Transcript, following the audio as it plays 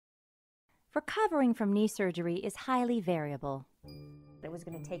Recovering from knee surgery is highly variable. It was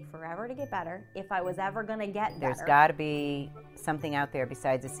going to take forever to get better if I was ever going to get better. There's got to be something out there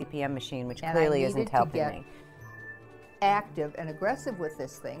besides a CPM machine, which clearly isn't helping me. Active and aggressive with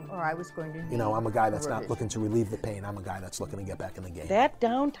this thing, or I was going to need I'm a guy that's not looking to relieve the pain. I'm a guy that's looking to get back in the game. That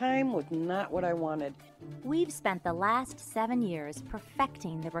downtime was not what I wanted. We've spent the last 7 years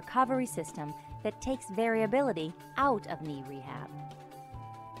perfecting the recovery system that takes variability out of knee rehab,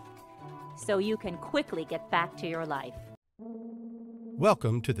 so you can quickly get back to your life.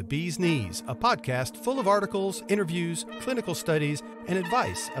 Welcome to The Bee's Knees, a podcast full of articles, interviews, clinical studies, and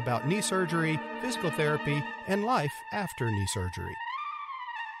advice about knee surgery, physical therapy, and life after knee surgery.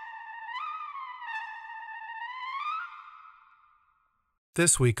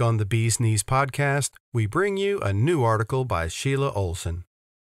 This week on The Bee's Knees podcast, we bring you a new article by Sheila Olsen,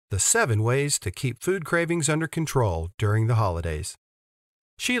 The 7 Ways to Keep Food Cravings Under Control During the Holidays.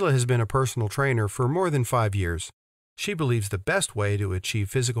 Sheila has been a personal trainer for more than 5 years. She believes the best way to achieve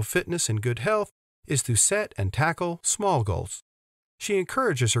physical fitness and good health is to set and tackle small goals. She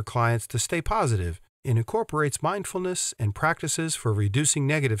encourages her clients to stay positive and incorporates mindfulness and practices for reducing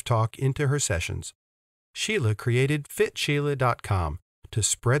negative talk into her sessions. Sheila created FitSheila.com to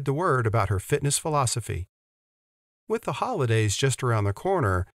spread the word about her fitness philosophy. With the holidays just around the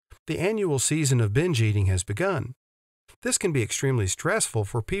corner, the annual season of binge eating has begun. This can be extremely stressful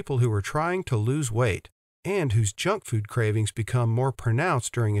for people who are trying to lose weight and whose junk food cravings become more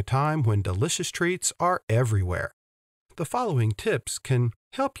pronounced during a time when delicious treats are everywhere. The following tips can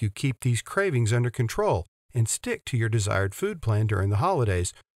help you keep these cravings under control and stick to your desired food plan during the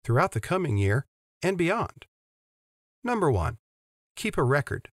holidays, throughout the coming year, and beyond. Number 1. Keep a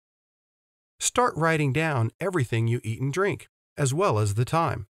record. Start writing down everything you eat and drink, as well as the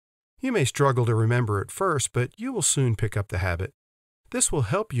time. You may struggle to remember at first, but you will soon pick up the habit. This will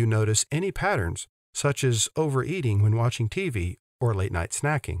help you notice any patterns, such as overeating when watching TV or late-night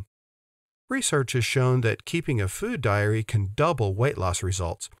snacking. Research has shown that keeping a food diary can double weight loss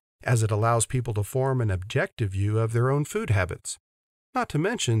results, as it allows people to form an objective view of their own food habits, not to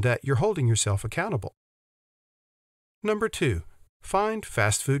mention that you're holding yourself accountable. Number 2. Find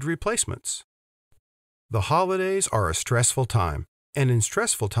fast food replacements. The holidays are a stressful time, and in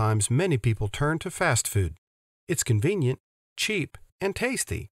stressful times many people turn to fast food. It's convenient, cheap, and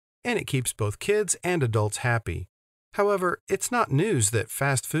tasty, and it keeps both kids and adults happy. However, it's not news that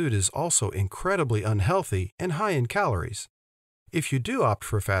fast food is also incredibly unhealthy and high in calories. If you do opt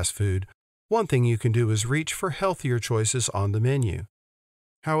for fast food, one thing you can do is reach for healthier choices on the menu.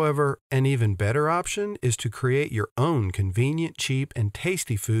 However, an even better option is to create your own convenient, cheap, and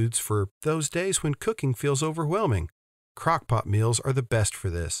tasty foods for those days when cooking feels overwhelming. Crock-pot meals are the best for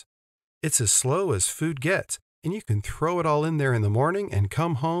this. It's as slow as food gets, and you can throw it all in there in the morning and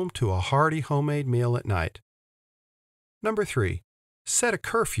come home to a hearty homemade meal at night. Number 3. Set a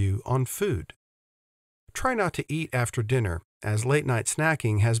curfew on food. Try not to eat after dinner, as late-night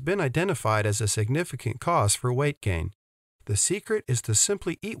snacking has been identified as a significant cause for weight gain. The secret is to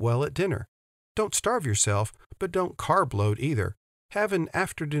simply eat well at dinner. Don't starve yourself, but don't carb load either. Have an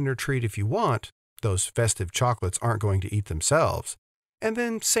after-dinner treat if you want. Those festive chocolates aren't going to eat themselves. And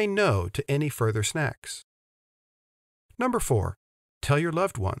then say no to any further snacks. Number 4. Tell your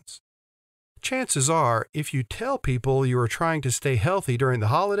loved ones. Chances are, if you tell people you are trying to stay healthy during the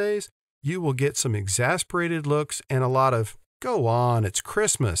holidays, you will get some exasperated looks and a lot of, "Go on, it's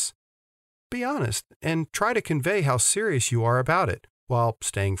Christmas." Be honest and try to convey how serious you are about it, while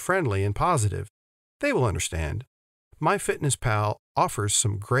staying friendly and positive. They will understand. MyFitnessPal offers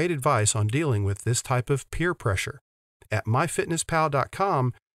some great advice on dealing with this type of peer pressure. At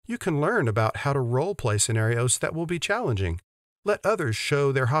myfitnesspal.com, you can learn about how to role-play scenarios that will be challenging, let others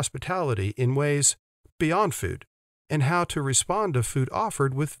show their hospitality in ways beyond food, and how to respond to food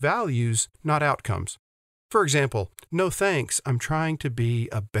offered with values, not outcomes. For example, "No thanks, I'm trying to be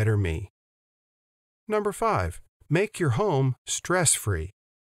a better me." Number 5. Make your home stress-free.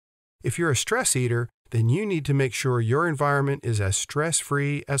 If you're a stress eater, then you need to make sure your environment is as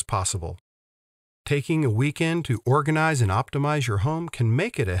stress-free as possible. Taking a weekend to organize and optimize your home can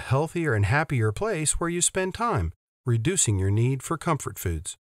make it a healthier and happier place where you spend time, reducing your need for comfort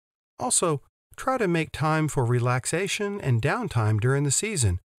foods. Also, try to make time for relaxation and downtime during the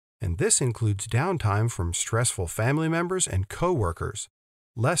season, and this includes downtime from stressful family members and coworkers.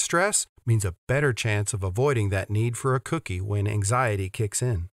 Less stress means a better chance of avoiding that need for a cookie when anxiety kicks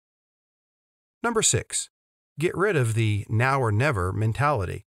in. Number 6. Get rid of the now or never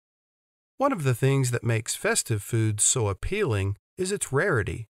mentality. One of the things that makes festive foods so appealing is its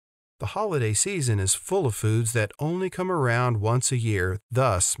rarity. The holiday season is full of foods that only come around once a year,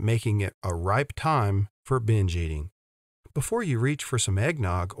 thus making it a ripe time for binge eating. Before you reach for some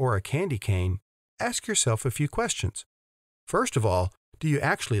eggnog or a candy cane, ask yourself a few questions. First of all, do you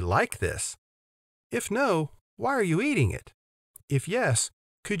actually like this? If no, why are you eating it? If yes,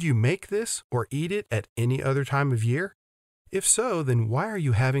 could you make this or eat it at any other time of year? If so, then why are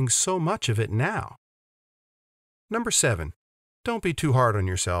you having so much of it now? Number 7. Don't be too hard on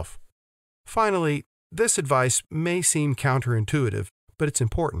yourself. Finally, this advice may seem counterintuitive, but it's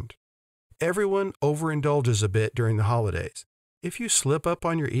important. Everyone overindulges a bit during the holidays. If you slip up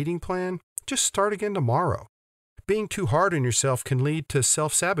on your eating plan, just start again tomorrow. Being too hard on yourself can lead to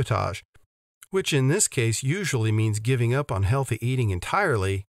self-sabotage, which in this case usually means giving up on healthy eating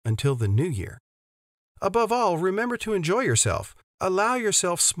entirely until the new year. Above all, remember to enjoy yourself. Allow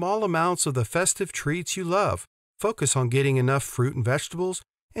yourself small amounts of the festive treats you love. Focus on getting enough fruit and vegetables,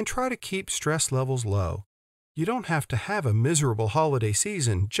 and try to keep stress levels low. You don't have to have a miserable holiday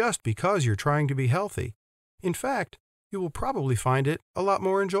season just because you're trying to be healthy. In fact, you will probably find it a lot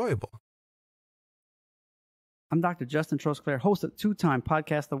more enjoyable. I'm Dr. Justin Trosclair, host of the 2-time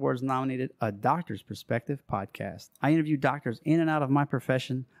Podcast Awards nominated A Doctor's Perspective podcast. I interview doctors in and out of my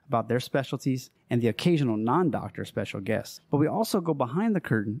profession about their specialties and the occasional non-doctor special guests. But we also go behind the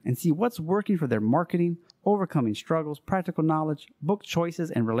curtain and see what's working for their marketing, overcoming struggles, practical knowledge, book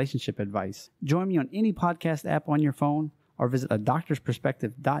choices, and relationship advice. Join me on any podcast app on your phone or visit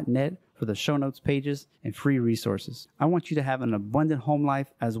adoctorsperspective.net for the show notes pages and free resources. I want you to have an abundant home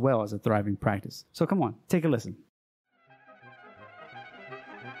life as well as a thriving practice. So come on, take a listen.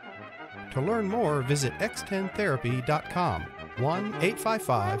 To learn more, visit x10therapy.com,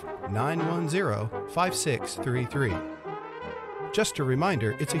 1-855-910-5633. Just a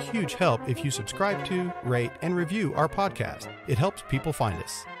reminder, it's a huge help if you subscribe to, rate, and review our podcast. It helps people find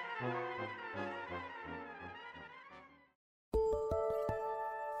us.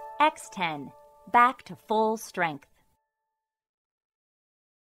 X10, back to full strength.